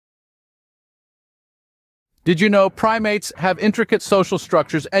Did you know primates have intricate social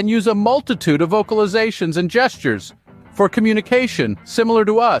structures and use a multitude of vocalizations and gestures for communication, similar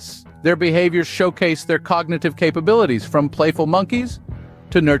to us? Their behaviors showcase their cognitive capabilities, from playful monkeys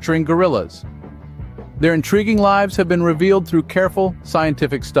to nurturing gorillas. Their intriguing lives have been revealed through careful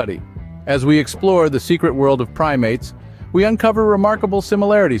scientific study. As we explore the secret world of primates, we uncover remarkable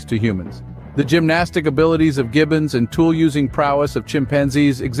similarities to humans. The gymnastic abilities of gibbons and tool-using prowess of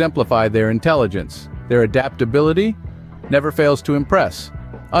chimpanzees exemplify their intelligence. Their adaptability never fails to impress.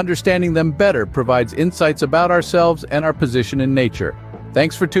 Understanding them better provides insights about ourselves and our position in nature.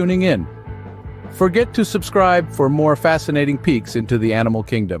 Thanks for tuning in. Forget to subscribe for more fascinating peeks into the animal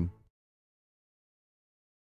kingdom.